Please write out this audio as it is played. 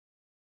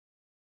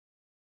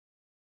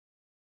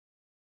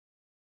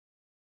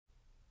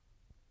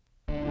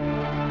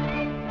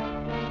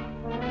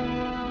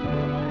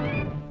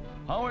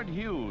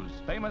Hughes,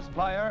 famous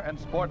flyer and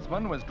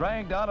sportsman, was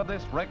dragged out of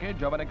this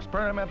wreckage of an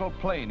experimental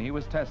plane he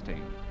was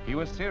testing. He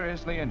was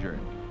seriously injured.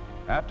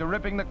 After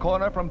ripping the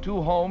corner from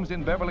two homes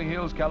in Beverly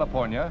Hills,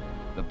 California,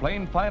 the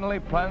plane finally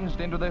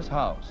plunged into this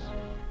house.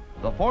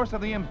 The force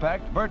of the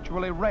impact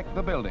virtually wrecked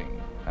the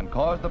building and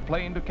caused the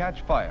plane to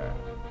catch fire.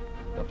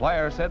 The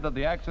flyer said that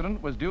the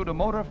accident was due to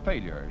motor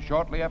failure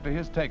shortly after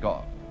his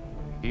takeoff.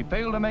 He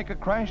failed to make a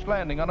crash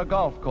landing on a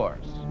golf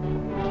course.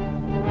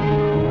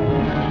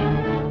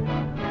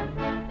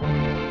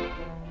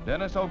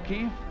 Dennis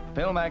O'Keefe,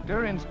 film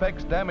actor,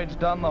 inspects damage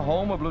done the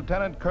home of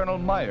Lieutenant Colonel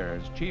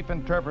Myers, chief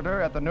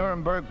interpreter at the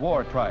Nuremberg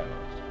war trials.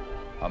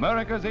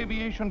 America's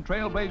aviation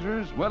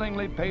trailblazers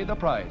willingly pay the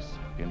price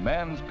in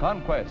man's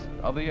conquest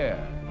of the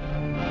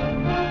air.